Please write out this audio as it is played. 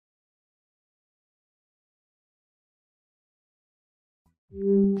Hey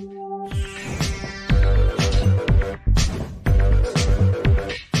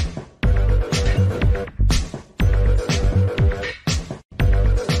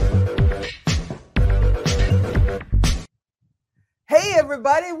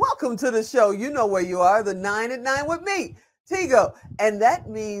everybody, welcome to the show. You know where you are, the 9 at 9 with me, Tigo. And that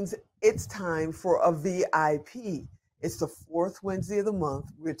means it's time for a VIP. It's the fourth Wednesday of the month.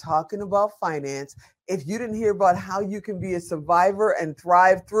 We're talking about finance. If you didn't hear about how you can be a survivor and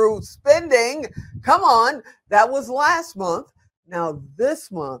thrive through spending, come on, that was last month. Now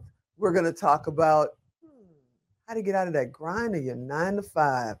this month, we're going to talk about how to get out of that grind of your 9 to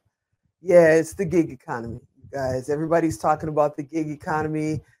 5. Yeah, it's the gig economy. Guys, everybody's talking about the gig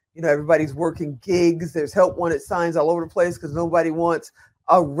economy. You know, everybody's working gigs. There's help wanted signs all over the place because nobody wants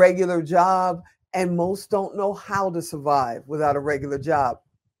a regular job. And most don't know how to survive without a regular job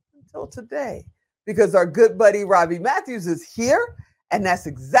until today. Because our good buddy Robbie Matthews is here. And that's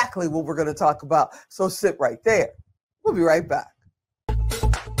exactly what we're going to talk about. So sit right there. We'll be right back.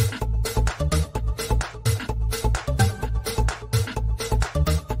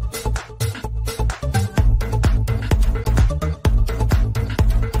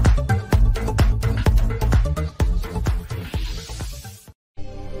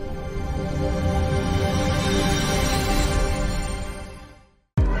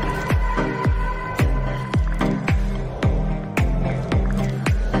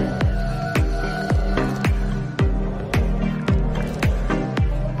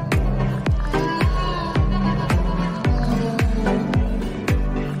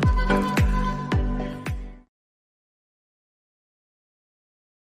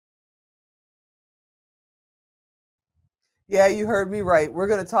 Yeah, you heard me right. We're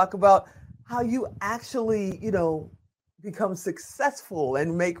going to talk about how you actually, become successful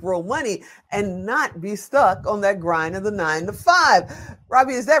and make real money and not be stuck on that grind of the 9 to 5.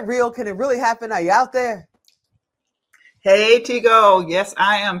 Robbie, is that real? Can it really happen? Are you out there? Hey, Tigo. Yes,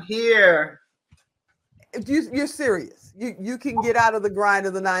 I am here. If you're serious, you can get out of the grind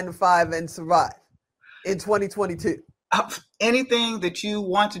of the 9 to 5 and survive in 2022. Anything that you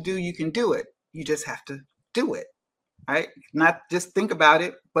want to do, you can do it. You just have to do it. Right? Not just think about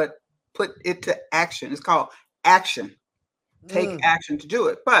it, but put it to action. It's called action. Take action to do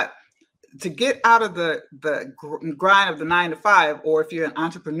it. But to get out of the grind of the 9 to 5, or if you're an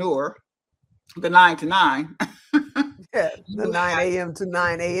entrepreneur, the 9 to 9. Yeah, the 9 a.m. to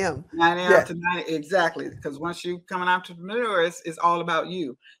 9 a.m. 9 a.m. to 9, exactly. Because once you become an entrepreneur, it's all about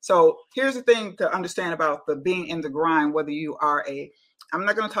you. So here's the thing to understand about the being in the grind, whether you are I'm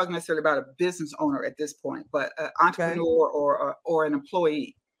not going to talk necessarily about a business owner at this point, but an entrepreneur or an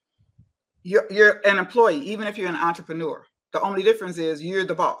employee. You're an employee, even if you're an entrepreneur. The only difference is you're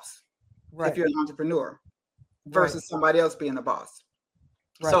the boss if you're an entrepreneur versus somebody else being the boss.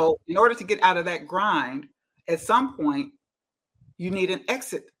 Right. So in order to get out of that grind, at some point, you need an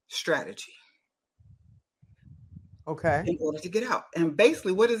exit strategy. Okay. In order to get out. And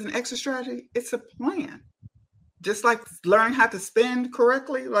basically, what is an exit strategy? It's a plan. Just like learn how to spend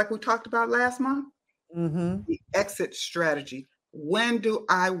correctly, like we talked about last month. The exit strategy. When do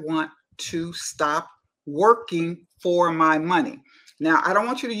I want to stop working for my money? Now, I don't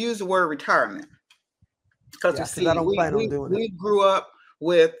want you to use the word retirement because I don't plan on doing we grew up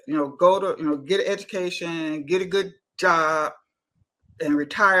with, go to, get an education, get a good job, and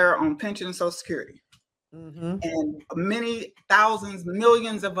retire on pension and Social Security. And many thousands,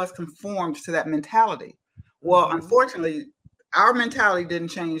 millions of us conformed to that mentality. Well, unfortunately, our mentality didn't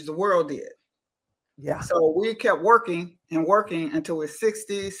change. The world did. Yeah. So we kept working and working until we're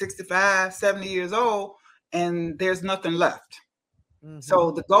 60, 65, 70 years old, and there's nothing left.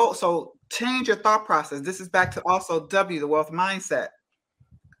 So change your thought process. This is back to also W, the wealth mindset.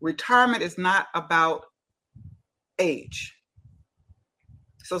 Retirement is not about age.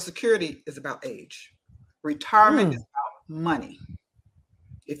 Social Security is about age. Retirement is about money.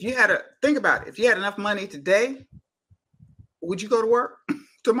 If you had think about it, if you had enough money today, would you go to work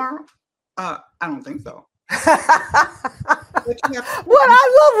tomorrow? I don't think so. Well, I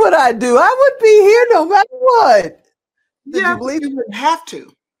love what I do. I would be here no matter what. You wouldn't have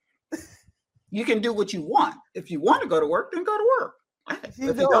to. You can do what you want. If you want to go to work, then go to work.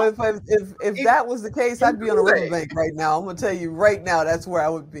 If that was the case, I'd be on a riverbank right now. I'm gonna tell you right now, that's where I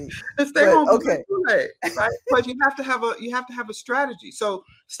would be. Stay home. Okay, right? But you have to have a strategy. So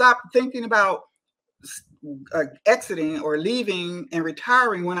stop thinking about exiting or leaving and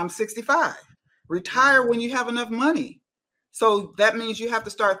retiring when I'm 65. Retire when you have enough money. So that means you have to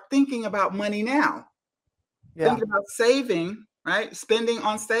start thinking about money now. Yeah. Thinking about saving right? Spending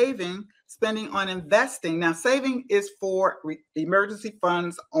on saving, spending on investing. Now, saving is for emergency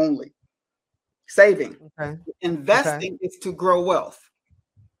funds only. Saving. Okay. Investing is to grow wealth.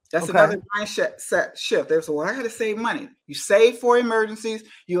 That's another mindset shift. There's, well, I got to save money. You save for emergencies,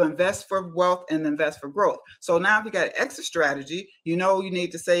 you invest for wealth, and invest for growth. So now, if you got an exit strategy, you know you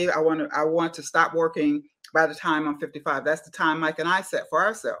need to save. I want to stop working by the time I'm 55. That's the time Mike and I set for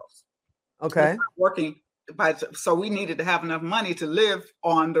ourselves. Okay. Working so we needed to have enough money to live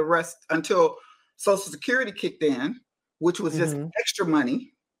on the rest until Social Security kicked in, which was just extra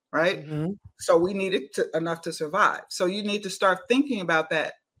money, right? So we needed enough to survive. So you need to start thinking about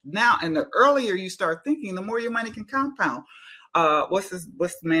that now. And the earlier you start thinking, the more your money can compound. What's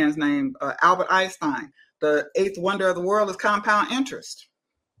the man's name? Albert Einstein. The eighth wonder of the world is compound interest.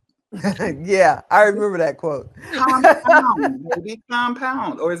 Yeah, I remember that quote. Compound, maybe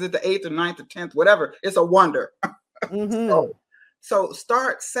compound, or is it the 8th or 9th or 10th, whatever? It's a wonder. So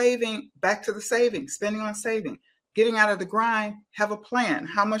start saving, back to the saving, spending on saving, getting out of the grind, have a plan.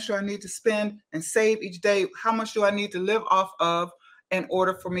 How much do I need to spend and save each day? How much do I need to live off of in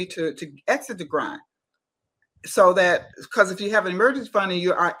order for me to exit the grind? So that, because if you have an emergency fund and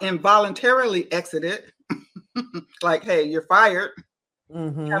you are involuntarily exited, like, hey, you're fired, you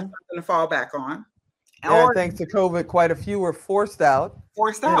have something to fall back on. Yeah, thanks to COVID, quite a few were forced out.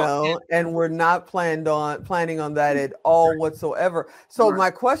 You know, and we're not planning on that at all whatsoever. So my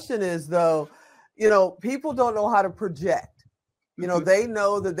question is, though, you know, people don't know how to project. You know, they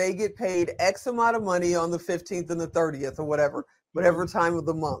know that they get paid X amount of money on the 15th and the 30th or whatever time of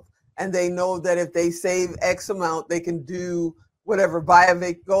the month. And they know that if they save X amount, they can do whatever,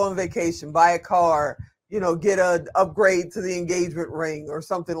 go on vacation, buy a car, you know, get an upgrade to the engagement ring or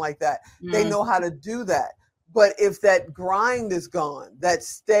something like that. They know how to do that. But if that grind is gone, that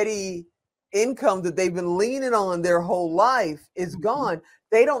steady income that they've been leaning on their whole life is gone,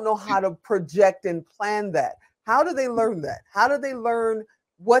 they don't know how to project and plan that. How do they learn that? How do they learn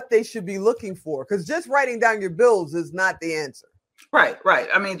what they should be looking for? Because just writing down your bills is not the answer. Right.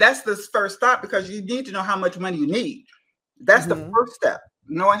 I mean, that's the first step, because you need to know how much money you need. That's the first step.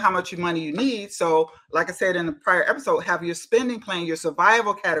 Knowing how much money you need. So like I said in the prior episode, have your spending plan, your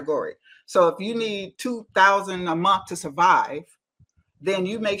survival category. So if you need $2,000 a month to survive, then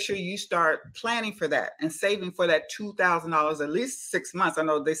you make sure you start planning for that and saving for that $2,000 at least 6 months. I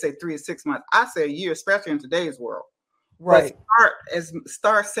know they say 3 to 6 months. I say a year, especially in today's world. Right. But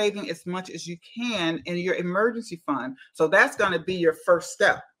start saving as much as you can in your emergency fund. So that's going to be your first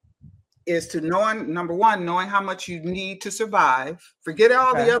step. Is to number one, knowing how much you need to survive. Forget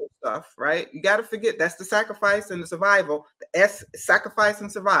all the other stuff, right? You got to forget that's the sacrifice and the survival. The S, sacrifice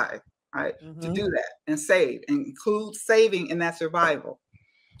and survive, right? To do that and save, and include saving in that survival.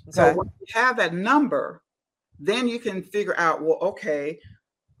 So when you have that number, then you can figure out, well, okay,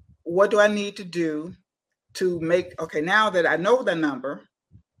 what do I need to do to make, okay, now that I know the number,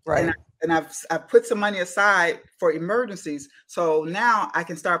 right? And I've put some money aside for emergencies. So now I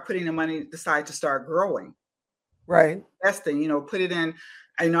can start putting the money aside to start growing. Right. Investing, you know, put it in.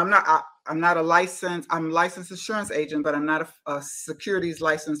 You know, I'm a licensed insurance agent, but I'm not a securities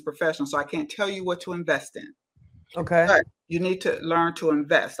licensed professional. So I can't tell you what to invest in. Okay. But you need to learn to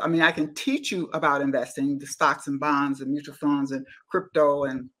invest. I mean, I can teach you about investing, the stocks and bonds and mutual funds and crypto.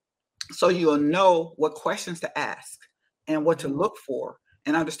 And so you'll know what questions to ask and what to look for,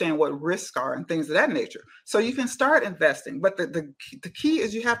 and understand what risks are and things of that nature. So you can start investing. But the key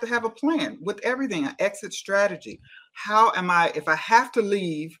is you have to have a plan with everything, an exit strategy. If I have to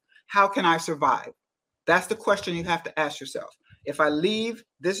leave, how can I survive? That's the question you have to ask yourself. If I leave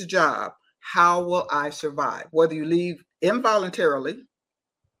this job, how will I survive? Whether you leave involuntarily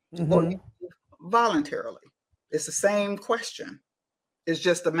or voluntarily, it's the same question. It's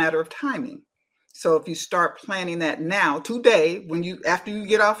just a matter of timing. So if you start planning that now, today, after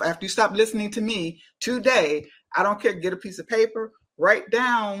you stop listening to me, today, I don't care, get a piece of paper, write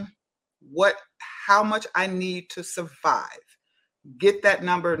down how much I need to survive. Get that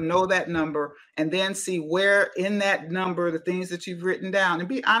number, know that number, and then see where in that number, the things that you've written down, and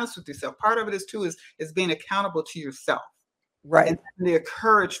be honest with yourself. Part of it is being accountable to yourself. Right. And the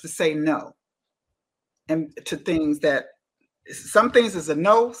courage to say no. And to things that, some things is a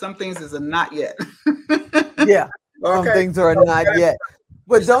no, some things is a not yet. Yeah. Some things are not yet.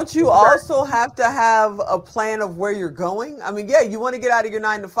 But don't you also have to have a plan of where you're going? I mean, yeah, you want to get out of your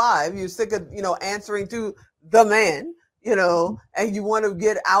 9 to 5. You're sick of, answering to the man, and you want to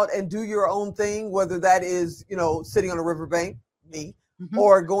get out and do your own thing, whether that is, sitting on a riverbank,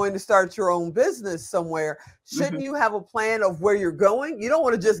 or going to start your own business somewhere. Shouldn't you have a plan of where you're going? You don't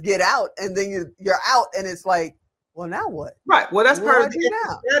want to just get out and then you're out and it's like, Well, now what? Right. Well, that's What do part I of the do exit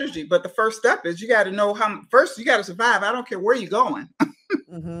now? strategy. But the first step is you got to know first you got to survive. I don't care where you're going.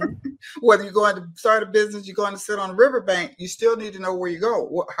 Mm-hmm. Whether you're going to start a business, you're going to sit on a riverbank, you still need to know where you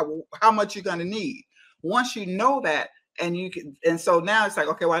go, how much you're going to need. Once you know that, and so now it's like,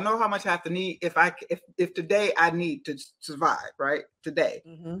 okay, well, I know how much I have to need if today I need to survive, right? Today.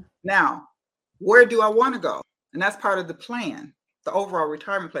 Mm-hmm. Now, where do I want to go? And that's part of the plan, the overall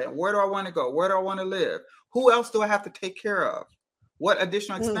retirement plan. Where do I want to go? Where do I want to live? Who else do I have to take care of? What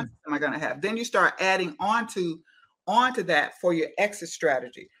additional expenses am I going to have? Then you start adding onto that for your exit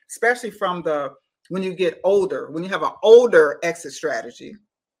strategy, especially when you get older, when you have an older exit strategy,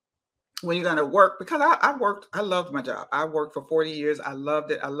 when you're going to work, because I loved my job. I worked for 40 years. I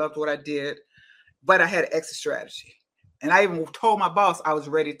loved it. I loved what I did, but I had an exit strategy. And I even told my boss I was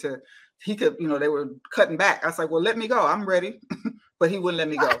ready they were cutting back. I was like, well, let me go. I'm ready. But he wouldn't let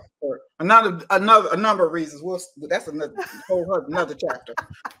me go for a number of reasons. That's another chapter.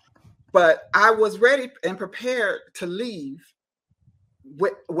 But I was ready and prepared to leave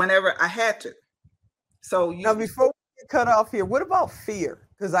whenever I had to. So now, before we get cut off here, what about fear?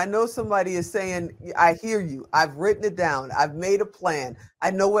 Because I know somebody is saying, I hear you. I've written it down. I've made a plan. I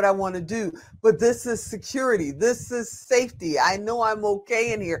know what I want to do. But this is security. This is safety. I know I'm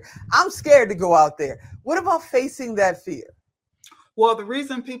okay in here. I'm scared to go out there. What about facing that fear? Well, the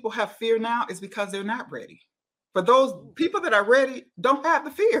reason people have fear now is because they're not ready. For those people that are ready, don't have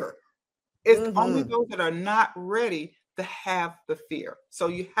the fear. It's only those that are not ready to have the fear. So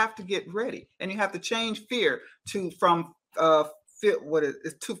you have to get ready, and you have to change fear from fear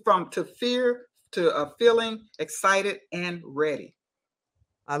to feeling excited and ready.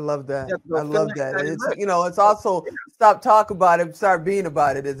 I love that. I love that. And it's also stop talk about it, start being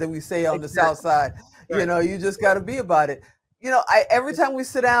about it, as we say on the South Side. Right. You just got to be about it. Every time we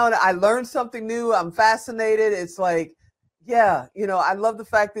sit down, I learn something new. I'm fascinated. It's like, yeah, I love the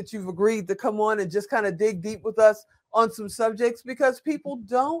fact that you've agreed to come on and just kind of dig deep with us on some subjects, because people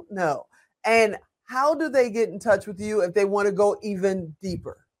don't know. And how do they get in touch with you if they want to go even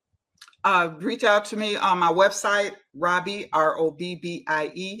deeper? Reach out to me on my website, Robbie,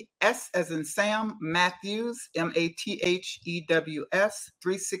 Robbie, S as in Sam, Matthews, Mathews,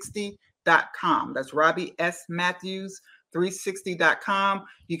 360.com. That's Robbie S. Matthews, 360.com.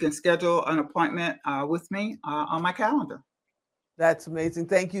 You can schedule an appointment with me on my calendar. That's amazing.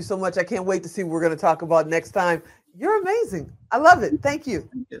 Thank you so much. I can't wait to see what we're going to talk about next time. You're amazing. I love it. Thank you.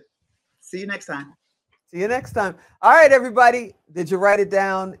 Thank you. See you next time. See you next time. All right, everybody. Did you write it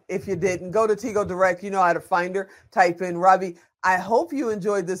down? If you didn't, go to Tigo Direct. You know how to find her. Type in Robbie. I hope you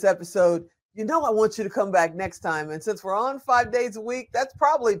enjoyed this episode. I want you to come back next time. And since we're on 5 days a week, that's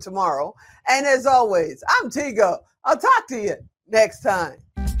probably tomorrow. And as always, I'm Tigo. I'll talk to you next time.